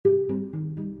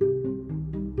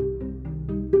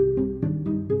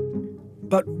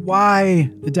But why,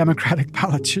 the Democratic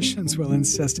politicians will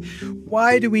insist,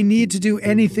 why do we need to do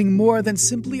anything more than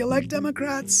simply elect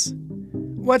Democrats?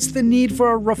 What's the need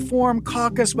for a reform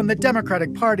caucus when the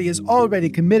Democratic Party is already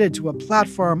committed to a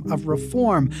platform of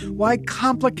reform? Why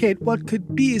complicate what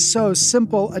could be so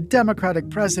simple, a Democratic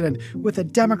president with a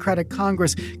Democratic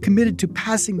Congress committed to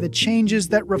passing the changes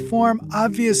that reform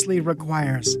obviously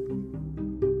requires?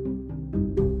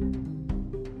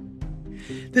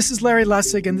 This is Larry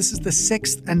Lessig, and this is the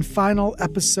sixth and final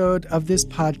episode of this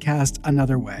podcast,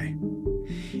 Another Way.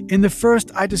 In the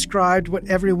first, I described what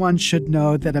everyone should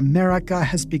know, that America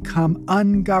has become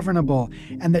ungovernable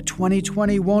and that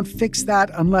 2020 won't fix that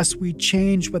unless we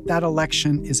change what that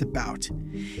election is about.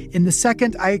 In the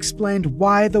second, I explained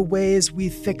why the ways we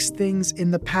fixed things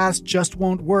in the past just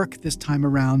won't work this time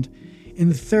around. In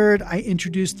the third, I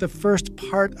introduced the first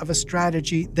part of a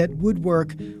strategy that would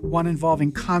work, one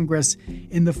involving Congress.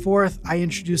 In the fourth, I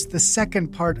introduced the second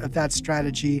part of that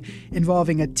strategy,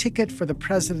 involving a ticket for the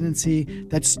presidency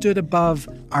that stood above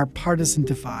our partisan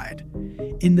divide.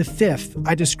 In the fifth,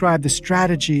 I described the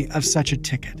strategy of such a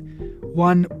ticket,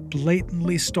 one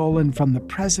blatantly stolen from the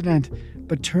president,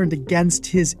 but turned against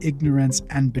his ignorance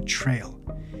and betrayal.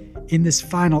 In this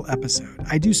final episode,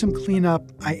 I do some cleanup,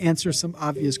 I answer some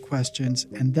obvious questions,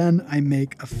 and then I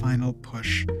make a final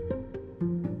push.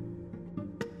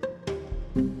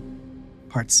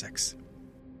 Part 6.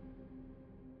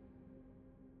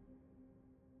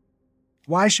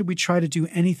 Why should we try to do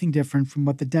anything different from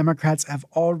what the Democrats have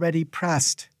already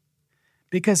pressed?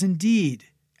 Because indeed,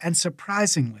 and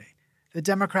surprisingly, the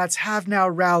Democrats have now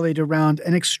rallied around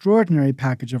an extraordinary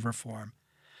package of reform.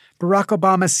 Barack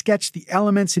Obama sketched the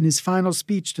elements in his final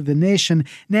speech to the nation.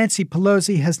 Nancy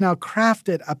Pelosi has now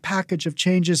crafted a package of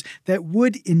changes that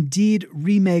would indeed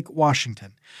remake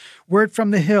Washington. Word from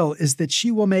the Hill is that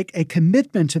she will make a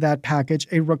commitment to that package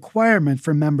a requirement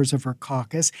for members of her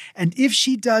caucus, and if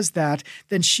she does that,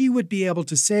 then she would be able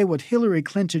to say what Hillary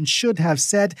Clinton should have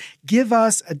said: give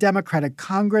us a Democratic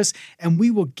Congress, and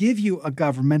we will give you a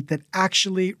government that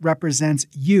actually represents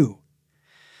you.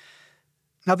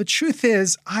 Now, the truth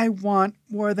is, I want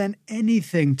more than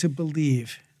anything to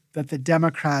believe that the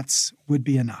Democrats would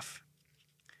be enough.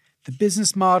 The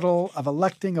business model of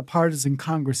electing a partisan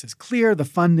Congress is clear. The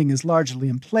funding is largely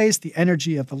in place. The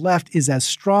energy of the left is as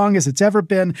strong as it's ever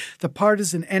been. The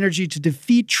partisan energy to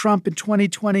defeat Trump in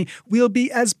 2020 will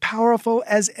be as powerful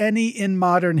as any in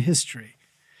modern history.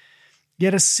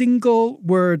 Yet a single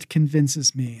word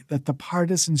convinces me that the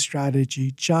partisan strategy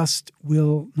just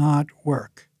will not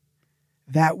work.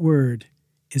 That word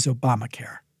is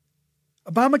Obamacare.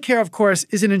 Obamacare, of course,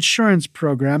 is an insurance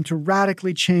program to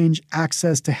radically change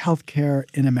access to health care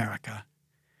in America.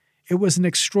 It was an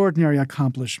extraordinary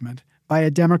accomplishment by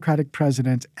a Democratic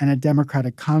president and a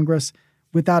Democratic Congress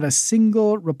without a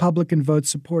single Republican vote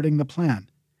supporting the plan.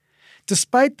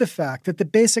 Despite the fact that the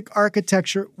basic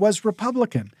architecture was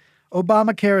Republican,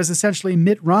 Obamacare is essentially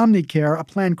Mitt Romney care, a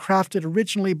plan crafted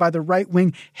originally by the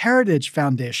right-wing Heritage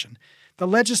Foundation. The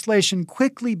legislation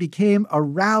quickly became a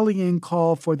rallying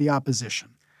call for the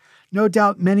opposition. No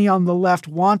doubt many on the left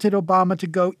wanted Obama to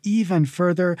go even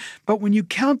further, but when you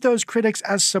count those critics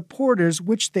as supporters,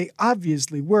 which they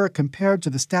obviously were compared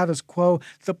to the status quo,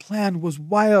 the plan was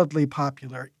wildly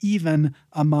popular, even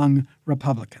among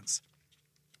Republicans.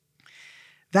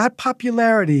 That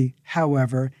popularity,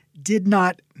 however, did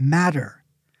not matter.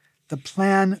 The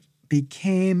plan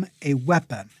became a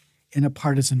weapon in a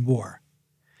partisan war.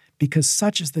 Because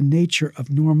such is the nature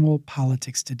of normal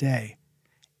politics today.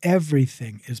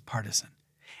 Everything is partisan.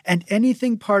 And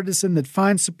anything partisan that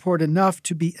finds support enough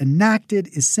to be enacted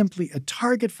is simply a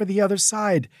target for the other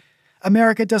side.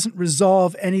 America doesn't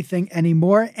resolve anything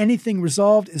anymore. Anything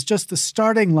resolved is just the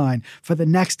starting line for the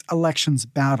next election's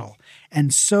battle.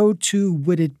 And so too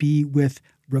would it be with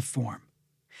reform.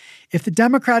 If the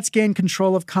Democrats gain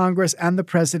control of Congress and the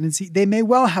presidency, they may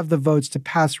well have the votes to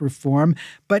pass reform,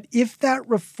 but if that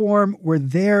reform were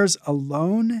theirs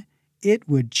alone, it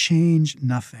would change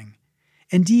nothing.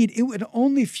 Indeed, it would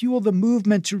only fuel the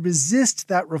movement to resist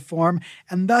that reform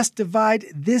and thus divide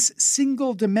this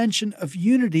single dimension of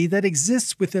unity that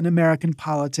exists within American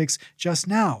politics just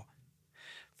now.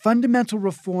 Fundamental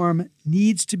reform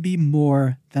needs to be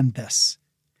more than this.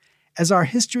 As our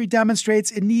history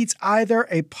demonstrates, it needs either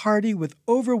a party with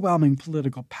overwhelming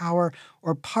political power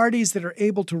or parties that are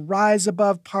able to rise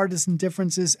above partisan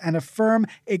differences and affirm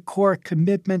a core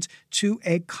commitment to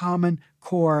a common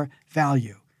core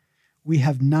value. We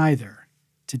have neither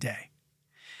today.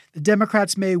 The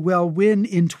Democrats may well win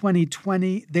in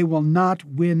 2020. They will not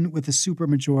win with a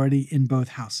supermajority in both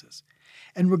houses.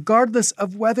 And regardless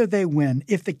of whether they win,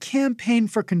 if the campaign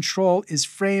for control is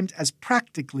framed as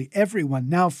practically everyone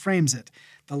now frames it,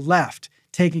 the left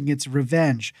taking its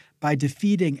revenge by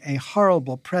defeating a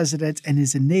horrible president and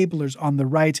his enablers on the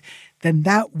right, then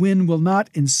that win will not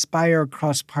inspire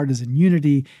cross-partisan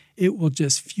unity. It will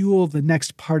just fuel the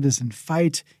next partisan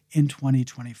fight in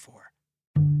 2024.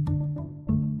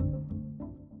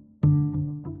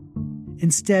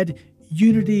 Instead,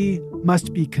 unity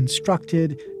must be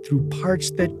constructed through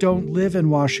parts that don't live in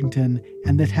Washington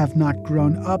and that have not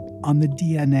grown up on the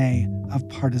DNA of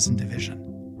partisan division.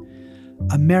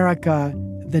 America,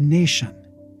 the nation,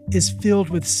 is filled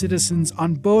with citizens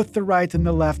on both the right and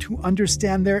the left who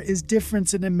understand there is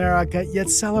difference in America, yet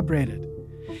celebrate it.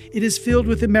 It is filled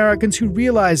with Americans who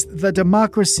realize that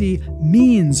democracy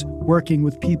means working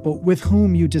with people with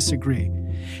whom you disagree.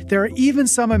 There are even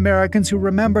some Americans who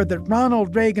remember that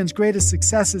Ronald Reagan's greatest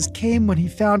successes came when he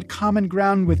found common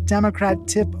ground with Democrat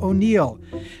Tip O'Neill.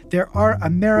 There are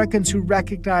Americans who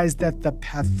recognize that the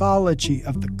pathology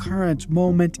of the current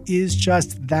moment is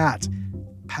just that,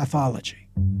 pathology.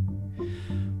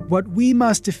 What we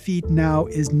must defeat now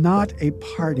is not a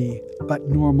party, but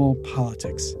normal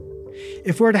politics.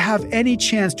 If we're to have any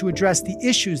chance to address the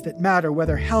issues that matter,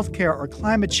 whether healthcare or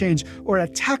climate change or a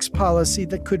tax policy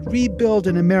that could rebuild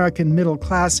an American middle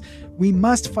class, we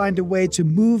must find a way to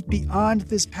move beyond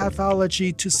this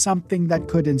pathology to something that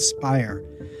could inspire.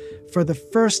 For the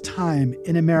first time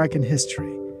in American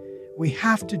history, we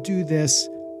have to do this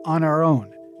on our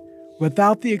own,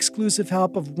 without the exclusive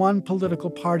help of one political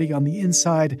party on the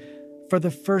inside. For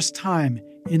the first time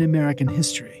in American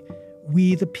history,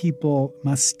 we, the people,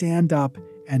 must stand up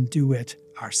and do it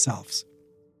ourselves.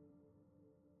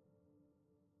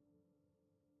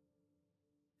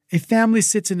 A family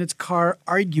sits in its car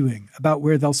arguing about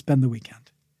where they'll spend the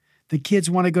weekend. The kids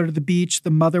want to go to the beach,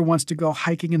 the mother wants to go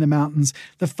hiking in the mountains,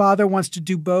 the father wants to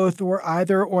do both or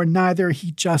either or neither,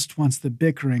 he just wants the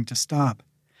bickering to stop.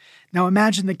 Now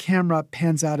imagine the camera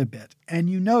pans out a bit, and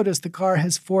you notice the car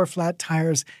has 4 flat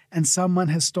tires and someone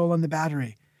has stolen the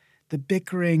battery. The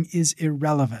bickering is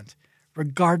irrelevant.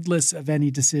 Regardless of any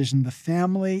decision, the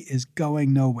family is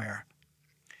going nowhere.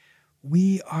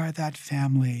 We are that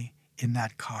family in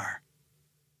that car.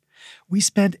 We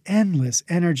spend endless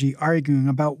energy arguing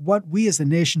about what we as a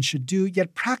nation should do,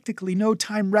 yet practically no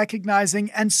time recognizing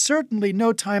and certainly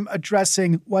no time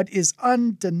addressing what is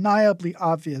undeniably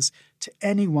obvious to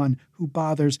anyone who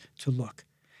bothers to look,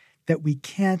 that we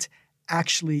can't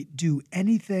actually do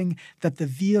anything, that the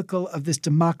vehicle of this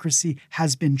democracy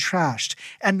has been trashed,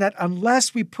 and that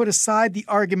unless we put aside the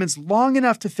arguments long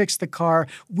enough to fix the car,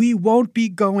 we won't be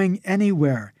going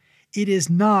anywhere. It is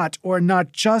not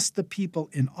just the people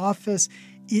in office,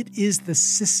 it is the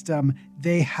system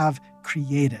they have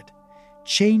created.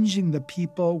 Changing the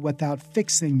people without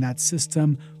fixing that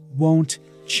system won't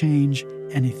change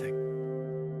anything.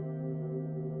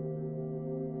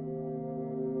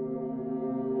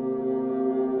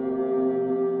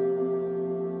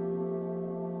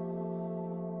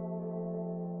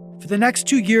 For the next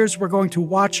 2 years, we're going to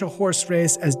watch a horse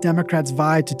race as Democrats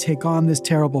vie to take on this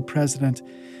terrible president.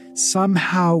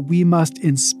 Somehow we must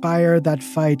inspire that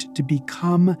fight to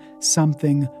become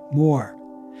something more.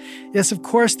 Yes, of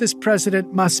course, this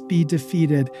president must be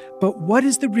defeated, but what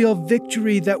is the real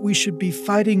victory that we should be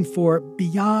fighting for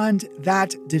beyond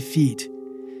that defeat?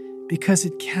 Because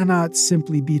it cannot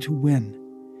simply be to win.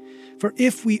 For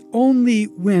if we only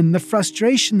win, the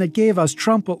frustration that gave us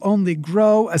Trump will only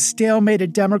grow. A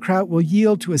stalemated Democrat will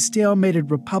yield to a stalemated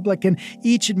Republican.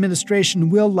 Each administration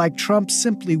will, like Trump,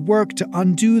 simply work to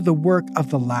undo the work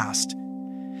of the last.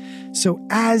 So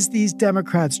as these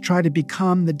Democrats try to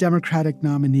become the Democratic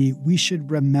nominee, we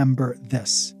should remember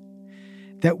this,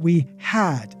 that we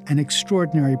had an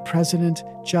extraordinary president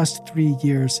just 3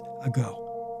 years ago.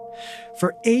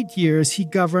 For 8 years, he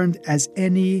governed as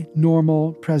any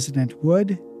normal president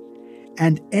would,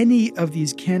 and any of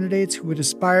these candidates who would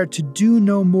aspire to do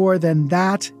no more than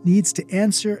that needs to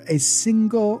answer a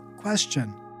single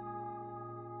question.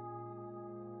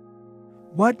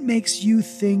 What makes you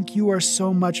think you are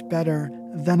so much better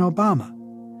than Obama?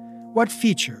 What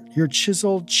feature, your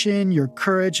chiseled chin, your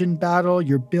courage in battle,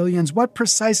 your billions, what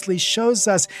precisely shows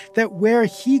us that where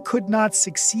he could not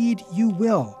succeed, you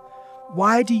will?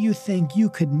 Why do you think you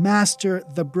could master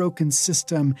the broken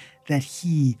system that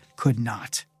he could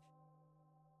not?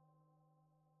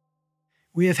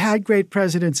 We have had great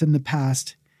presidents in the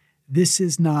past. This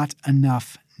is not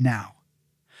enough now.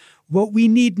 What we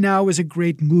need now is a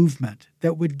great movement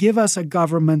that would give us a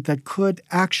government that could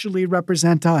actually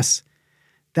represent us,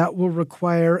 that will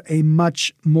require a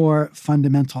much more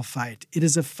fundamental fight. It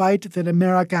is a fight that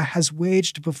America has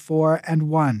waged before and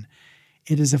won.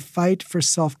 It is a fight for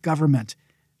self-government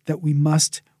that we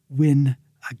must win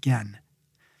again.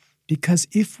 Because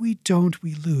if we don't,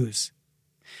 we lose.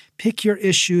 Pick your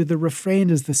issue, the refrain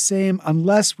is the same.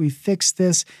 Unless we fix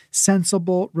this,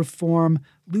 sensible reform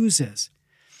loses.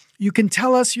 You can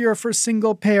tell us you're for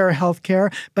single-payer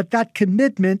healthcare, but that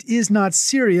commitment is not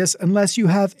serious unless you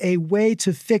have a way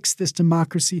to fix this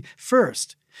democracy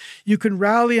first. You can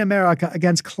rally America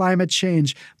against climate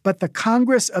change, but the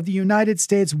Congress of the United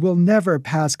States will never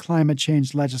pass climate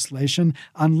change legislation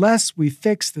unless we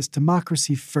fix this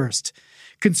democracy first.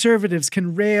 Conservatives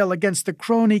can rail against the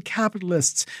crony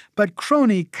capitalists, but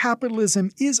crony capitalism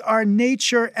is our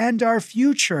nature and our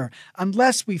future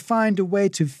unless we find a way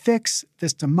to fix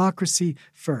this democracy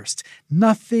first.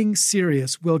 Nothing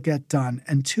serious will get done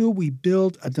until we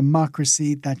build a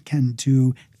democracy that can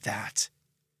do that.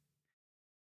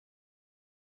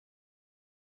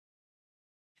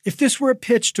 If this were a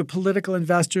pitch to political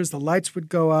investors, the lights would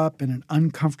go up and an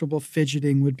uncomfortable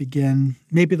fidgeting would begin.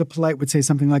 Maybe the polite would say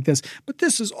something like this, "But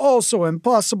this is also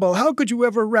impossible. How could you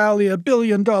ever rally $1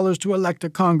 billion to elect a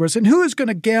Congress? And who is going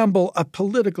to gamble a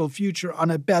political future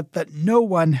on a bet that no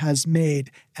one has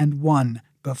made and won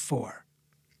before?"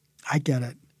 I get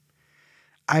it.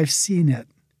 I've seen it.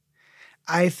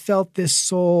 I've felt this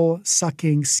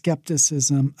soul-sucking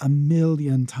skepticism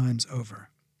 1,000,000 times over.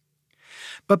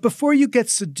 But before you get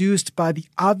seduced by the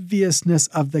obviousness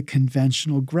of the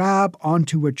conventional, grab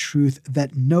onto a truth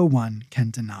that no one can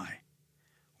deny.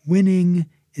 Winning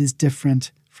is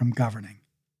different from governing.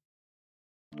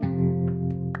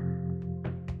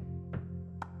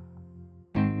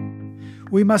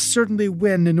 We must certainly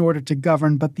win in order to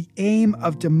govern, but the aim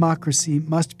of democracy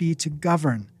must be to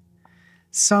govern.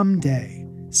 Someday,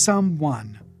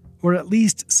 someone, or at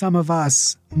least some of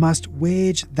us, must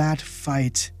wage that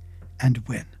fight and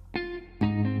win.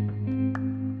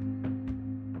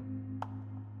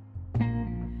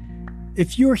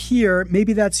 If you're here,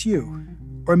 maybe that's you,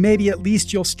 or maybe at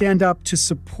least you'll stand up to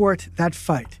support that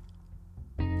fight.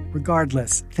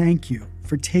 Regardless, thank you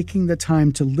for taking the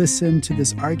time to listen to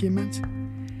this argument,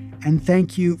 and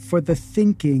thank you for the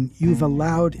thinking you've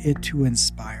allowed it to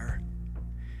inspire.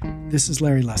 This is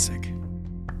Larry Lessig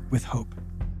with Hope.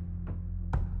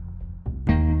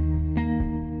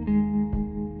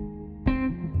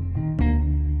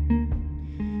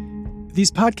 These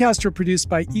podcasts are produced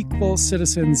by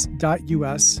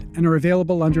EqualCitizens.us and are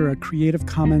available under a Creative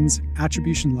Commons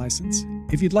Attribution License.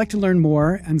 If you'd like to learn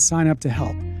more and sign up to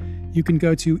help, you can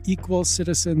go to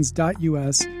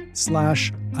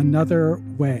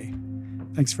EqualCitizens.us/anotherway.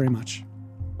 Thanks very much.